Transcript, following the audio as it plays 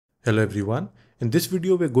Hello everyone. In this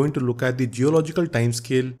video we're going to look at the geological time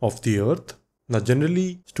scale of the earth. Now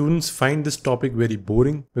generally students find this topic very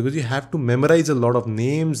boring because you have to memorize a lot of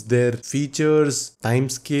names, their features, time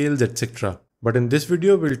scales, etc. But in this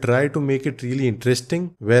video we'll try to make it really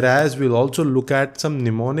interesting, whereas we'll also look at some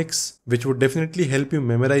mnemonics which would definitely help you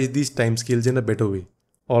memorize these time scales in a better way.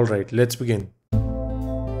 Alright, let's begin.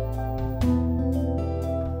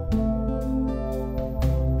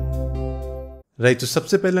 Right तो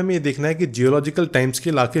सबसे पहले हमें ये देखना है कि geological time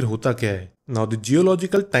scale आखिर होता क्या है. Now the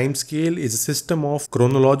geological time scale is a system of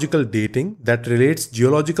chronological dating that relates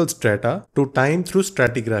geological strata to time through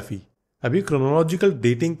stratigraphy. अभी क्रोनोलॉजिकल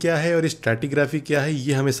डेटिंग क्या है और स्ट्रैटिग्राफी क्या है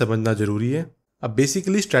ये हमें समझना जरूरी है. अब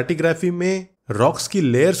बेसिकली स्ट्रैटिग्राफी में रॉक्स की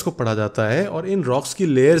लेयर्स को पढ़ा जाता है और इन रॉक्स की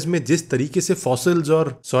लेयर्स में जिस तरीके से फॉसिल्स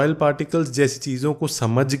और सॉइल पार्टिकल्स जैसी चीज़ों को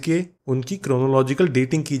समझ के उनकी क्रोनोलॉजिकल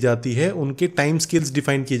डेटिंग की जाती है, उनके टाइम स्केल्स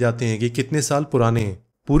डिफाइन किए जाते हैं कि कितने साल पुराने हैं.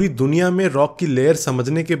 पूरी दुनिया में रॉक की लेयर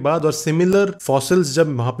समझने के बाद और सिमिलर फॉसिल्स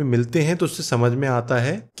जब वहाँ पे मिलते हैं तो उससे समझ में आता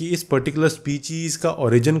है कि इस पर्टिकुलर स्पीशीज का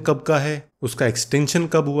ओरिजिन कब का है, उसका एक्सटेंशन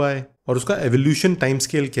कब हुआ है और उसका एवोल्यूशन टाइम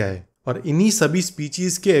स्केल क्या है. और इन्हीं सभी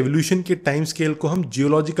स्पीशीज के एवोल्यूशन के टाइम स्केल को हम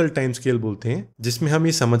जियोलॉजिकल टाइम स्केल बोलते हैं, जिसमें हम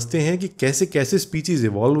ये समझते हैं कि कैसे कैसे स्पीशीज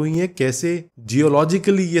इवॉल्व हुई हैं, कैसे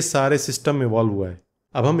जियोलॉजिकली ये सारे सिस्टम इवॉल्व हुआ है.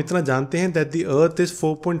 अब हम इतना जानते हैं that the earth is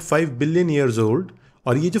 4.5 billion years old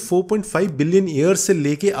और ये जो 4.5 बिलियन ईयर्स से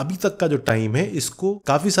लेके अभी तक का जो टाइम है इसको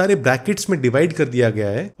काफी सारे ब्रैकेट्स में डिवाइड कर दिया गया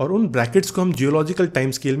है और उन ब्रैकेट्स को हम जियोलॉजिकल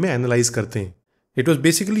टाइम स्केल में एनालाइज करते हैं. It was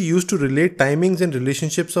basically used to relate timings and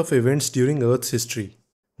relationships of events during earth's history.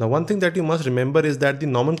 Now one thing that you must remember is that the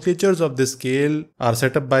nomenclatures of this scale are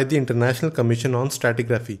set up by the International Commission on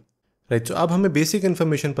Stratigraphy. Right, so अब हमें basic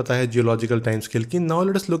information पता है geological time scale की. Now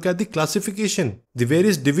let us look at the classification, the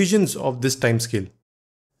various divisions of this time scale.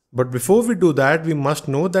 But before we do that, we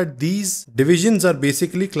must know that these divisions are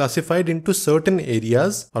basically classified into certain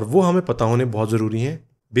areas और वो हमें पता होने बहुत ज़रूरी हैं.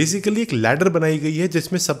 Basically एक ladder बनाई गई है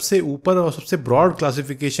जिसमें सबसे ऊपर और सबसे broad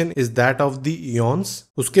classification is that of the इयॉन्स.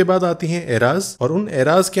 उसके बाद आती हैं एराज और उन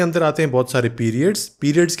एराज के अंदर आते हैं बहुत सारे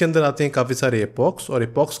पीरियड्स के अंदर आते हैं काफी सारे एपॉक्स और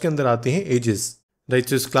एपॉक्स के अंदर आते हैं एजेस. राइट,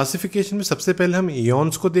 तो इस क्लासिफिकेशन में सबसे पहले हम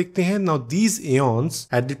इयॉन्स को देखते हैं. Now these इयॉन्स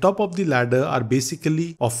at the top of the ladder are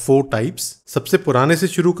basically of 4 types. सबसे पुराने से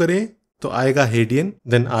शुरू करें तो आएगा Hadean,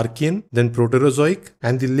 then Archaean, then Proterozoic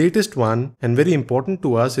and the latest one and very important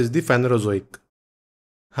to us is the फेनेरोजोइक.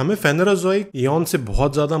 हमें फेनेरोजोइक इयॉन से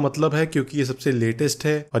बहुत ज़्यादा मतलब है क्योंकि ये सबसे लेटेस्ट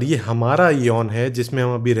है और ये हमारा इयॉन है जिसमें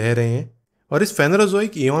हम अभी रह रहे हैं. और इस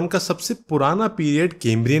फेनेरोजोइक इयॉन का सबसे पुराना पीरियड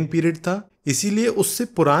कैम्ब्रियन पीरियड था, इसीलिए उससे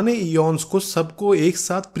पुराने इयॉन्स को सबको एक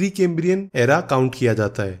साथ प्री कैम्ब्रियन एरा काउंट किया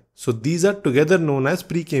जाता है. So these are together known as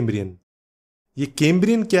pre Cambrian. ये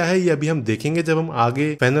कैम्ब्रियन क्या है ये अभी हम देखेंगे जब हम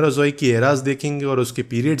आगे फेनेरोजोइक की एराज देखेंगे और उसके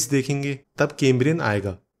पीरियड्स देखेंगे, तब कैम्ब्रियन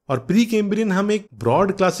आएगा. और प्री कैम्ब्रियन हम एक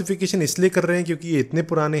ब्रॉड क्लासिफिकेशन इसलिए कर रहे हैं क्योंकि ये इतने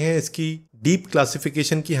पुराने हैं, इसकी डीप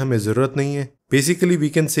क्लासिफिकेशन की हमें जरूरत नहीं है. Basically we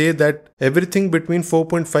can say that everything between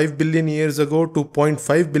 4.5 billion years ago to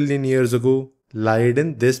 0.5 billion years ago light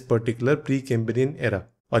in this particular pre Cambrian era.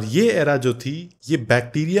 और ये एरा जो थी ये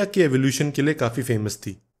बैक्टीरिया के एवोल्यूशन के लिए काफी फेमस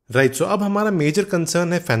थी. राइट, सो अब हमारा मेजर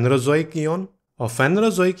कंसर्न है फेनेरोजोइक इयॉन. और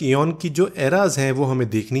फेनेरोजोइक इयॉन की जो एराज हैं वो हमें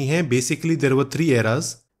देखनी है. Basically there were 3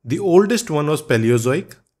 eras. The oldest one was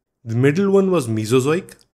Palaeozoic, The middle one was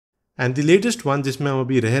Mesozoic and the latest one जिसमें हम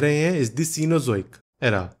अभी रह रहे हैं is the Cenozoic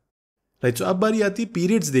era. Right, so अब बारी आती है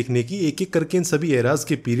पीरियड्स देखने की. एक एक करके इन सभी एराज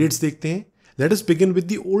के पीरियड्स देखते हैं. Let us begin with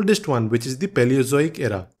the oldest one which is the Paleozoic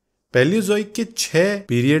era. Paleozoic के 6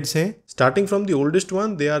 पीरियड्स हैं. Starting from the oldest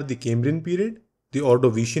one they are the Cambrian period, the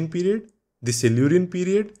Ordovician period, the Silurian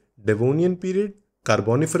period, Devonian period,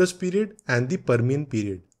 Carboniferous period and the Permian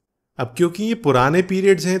period. अब क्योंकि ये पुराने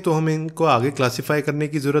periods हैं तो हमें इनको आगे क्लासिफाई करने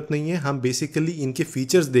की जरूरत नहीं है. हम बेसिकली इनके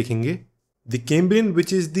फीचर्स देखेंगे. The Cambrian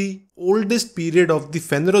which is the oldest period of the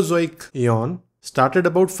फेनेरोजोइक ion started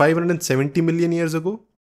about 570 million years ago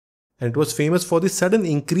and it was famous for the sudden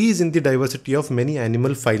increase in the diversity of many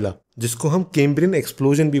animal phyla, जिसको हम Cambrian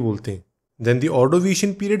explosion भी बोलते हैं. Then the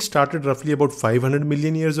Ordovician period started रफली about 500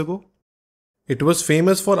 million years ago. It was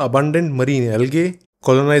famous for abundant marine algae,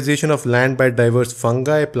 colonization of land by diverse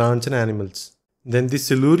fungi, plants and animals. Then the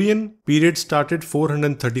Silurian period started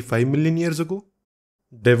 435 million years ago.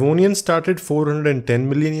 Devonian started 410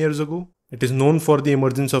 million years ago. It is known for the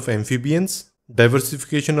emergence of amphibians,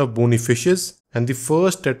 diversification of bony fishes, and the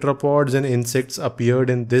first tetrapods and insects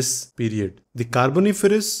appeared in this period. The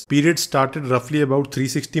Carboniferous period started roughly about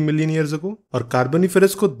 360 million years ago. और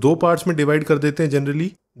Carboniferous को 2 parts में divide कर देते हैं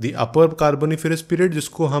generally. The upper Carboniferous period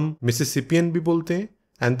जिसको हम Mississippian भी बोलते हैं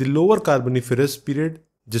and the lower Carboniferous period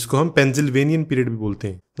जिसको हम पेंसिल्वेनियन पीरियड भी बोलते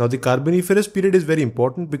हैं। Now the Carboniferous period is very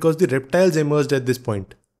important because the reptiles emerged at this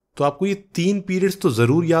point. तो आपको ये 3 पीरियड्स तो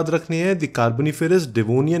जरूर याद रखने हैं, the Carboniferous,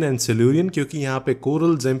 Devonian and Silurian, क्योंकि यहाँ पे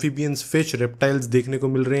कोरल्स, एम्फीबियंस, फिश, रेप्टाइल्स देखने को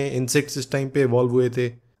मिल रहे हैं, इंसेक्ट्स इस टाइम पे इवॉल्व हुए थे।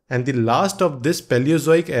 And the last of this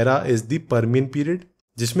Palaeozoic era is the Permian period,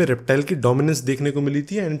 जिसमें रेप्टाइल की डोमिनेंस देखने को मिली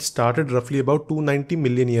थी एंड इट स्टार्टेड रफली अबाउट 290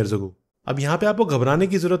 मिलियन ईयर्स अगो। अब यहाँ पे आपको घबराने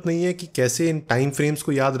की जरूरत नहीं है कि कैसे इन टाइम फ्रेम्स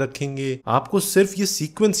को याद रखेंगे, आपको सिर्फ ये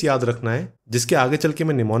सीक्वेंस याद रखना है, जिसके आगे चल के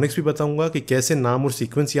मैं निमोनिक्स भी बताऊंगा कि कैसे नाम और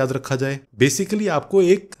सीक्वेंस याद रखा जाए। बेसिकली आपको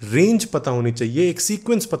एक रेंज पता होनी चाहिए, एक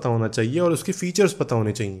सीक्वेंस पता होना चाहिए और उसके फीचर्स पता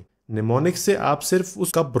होने चाहिए। निमोनिक्स से आप सिर्फ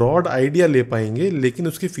उसका ब्रॉड आइडिया ले पाएंगे, लेकिन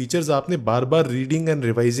उसके फीचर्स आपने बार बार रीडिंग एंड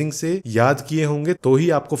रिवाइजिंग से याद किए होंगे तो ही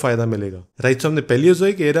आपको फायदा मिलेगा। राइट, सो हमने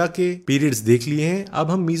पैलियोजोइक एरा के पीरियड्स देख लिए हैं,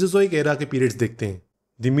 अब हम मीसोजोइक एरा के पीरियड्स देखते हैं।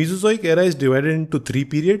 The Mesozoic era is divided into 3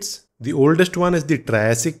 periods. The oldest one is the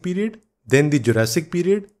Triassic period, then the Jurassic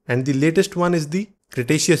period, and the latest one is the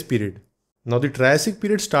Cretaceous period. Now the Triassic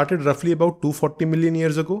period started roughly about 240 million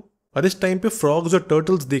years ago. और इस time पे frogs और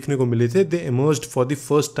turtles देखने को मिले थे. They emerged for the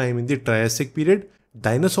first time in the Triassic period.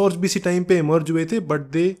 Dinosaurs भी इसी टाइम पे इमर्ज हुए थे, but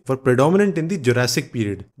they were predominant in the Jurassic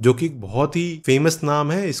period, जो कि एक बहुत ही फेमस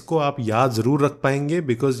नाम है। इसको आप याद जरूर रख पाएंगे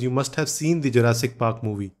because you must have seen the Jurassic park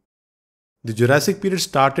movie. The Jurassic period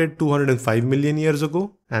started 205 million years ago,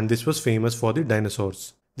 and this was famous for the dinosaurs.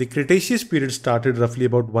 The Cretaceous period started roughly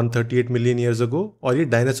about 138 million years ago, और ये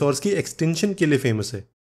dinosaurs की extinction के लिए famous है।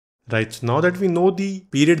 Right, so now that we know the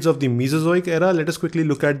periods of the Mesozoic era, let us quickly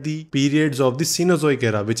look at the periods of the Cenozoic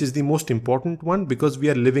era, which is the most important one because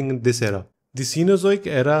we are living in this era. The Cenozoic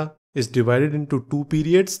era is divided into 2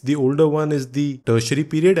 periods. The older one is the Tertiary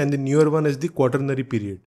period and the newer one is the Quaternary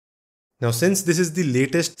period. Now since this is the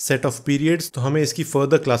latest set of periods, तो हमें इसकी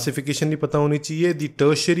further classification भी पता होनी चाहिए। The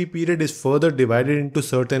tertiary period is further divided into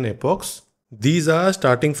certain epochs. These are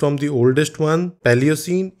starting from the oldest one,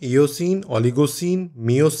 Paleocene, Eocene, Oligocene,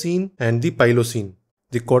 Miocene and the Pliocene.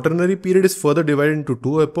 The quaternary period is further divided into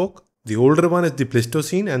 2 epochs. The older one is the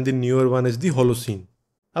Pleistocene and the newer one is the Holocene.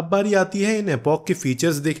 अब बारी आती है इन epoch के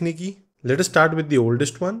features देखने की। Let us start with the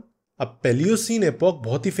oldest one. अब Paleocene epoch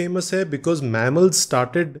बहुत ही famous है because mammals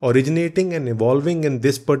started originating and evolving in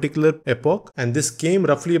this particular epoch, and this came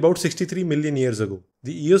roughly about 63 million years ago.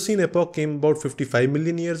 The Eocene epoch came about 55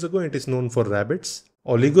 million years ago and it is known for rabbits.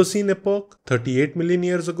 Oligocene epoch 38 million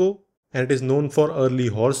years ago and it is known for early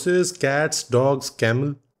horses, cats, dogs,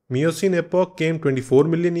 camel. Miocene epoch came 24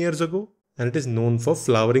 million years ago and it is known for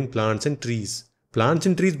flowering plants and trees. Plants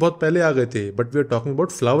and trees बहुत पहले आ गए थे, but we are talking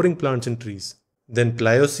about flowering plants and trees. Then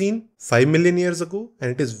Pliocene 5 million years ago,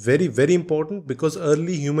 and it is very very important because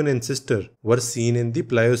early human ancestors were seen in the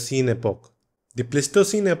Pliocene epoch. The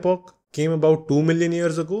Pleistocene epoch came about 2 million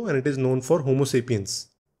years ago and it is known for Homo sapiens.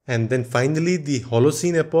 And then finally the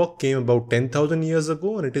Holocene epoch came about 10,000 years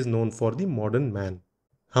ago and it is known for the modern man.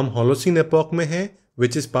 हम Holocene epoch में हैं,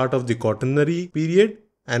 which is part of the Quaternary period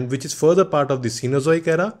and which is further part of the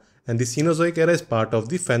Cenozoic era, and the Cenozoic era is part of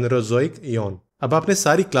the Phanerozoic eon. अब आपने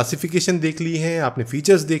सारी classification देख ली हैं, आपने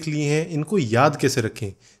features देख लिए हैं, इनको याद कैसे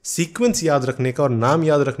रखें, सीक्वेंस याद रखने का और नाम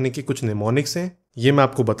याद रखने के कुछ निमोनिक्स हैं, ये मैं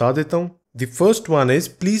आपको बता देता हूँ। The first one is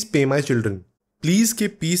please pay my children. Please के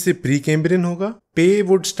पी से प्री कैम्ब्रियन होगा, पे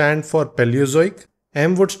would stand for Palaeozoic,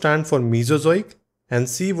 M would stand for Mesozoic and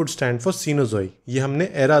C would stand for Cenozoic. ये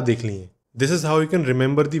हमने एरा देख लिए हैं। This is how you can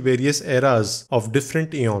remember the various eras of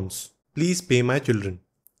different एॉन्स। Please pay my children.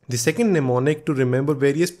 The second mnemonic to remember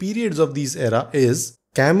various periods of these era is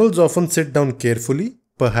camels often sit down carefully,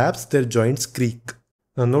 perhaps their joints creak.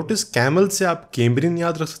 Now notice camels से आप Cambrian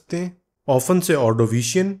याद रख सकते हैं, often से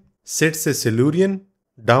Ordovician, sit से Silurian,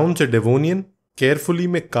 down से Devonian, carefully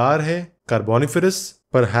में car है Carboniferous,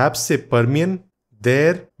 perhaps से Permian,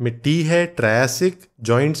 there में T है Triassic,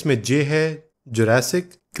 joints में J है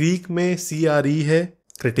Jurassic, creak में CRE है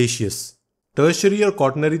Cretaceous. टर्शरी और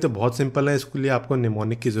कॉटनरी तो बहुत सिंपल है, इसके लिए आपको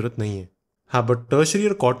निमोनिक की जरूरत नहीं है। हाँ, बट टर्शरी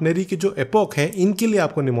और कॉटनरी के जो एपोक हैं इनके लिए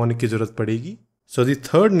आपको निमोनिक की जरूरत पड़ेगी। So the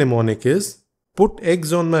third mnemonic is put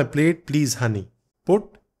eggs on my plate please Honey.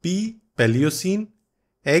 Put P Palaeocene,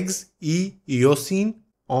 eggs E Eocene,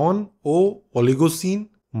 on O Oligocene,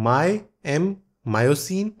 my M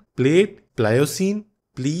Miocene, plate Pliocene,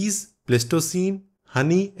 please Pleistocene,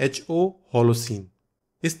 Honey H O Holocene.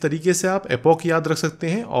 इस तरीके से आप epoch याद रख सकते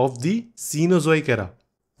हैं of the Cenozoic era.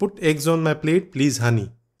 Put eggs on my plate please Honey.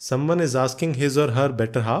 Someone is asking his और हर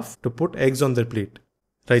better half to put eggs on their plate.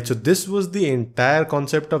 Right, so this was the entire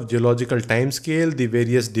concept of geological time scale, the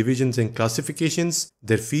various divisions and classifications,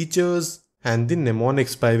 their features, and the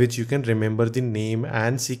mnemonics by which you can remember the name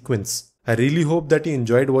and sequence. I really hope that you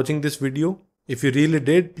enjoyed watching this video. If you really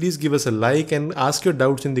did, please give us a like and ask your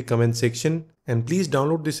doubts in the comment section. And please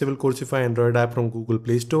download the Civil Coursify Android app from Google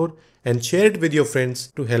Play Store and share it with your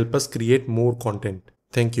friends to help us create more content.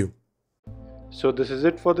 Thank you. So this is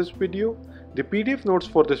it for this video. The PDF notes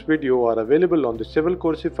for this video are available on the Civil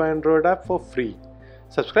Coursify Android app for free.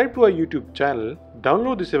 Subscribe to our YouTube channel,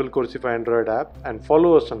 download the Civil Coursify Android app and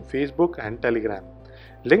follow us on Facebook and Telegram.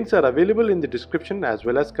 Links are available in the description as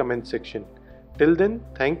well as comment section. Till then,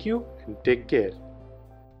 thank you and take care.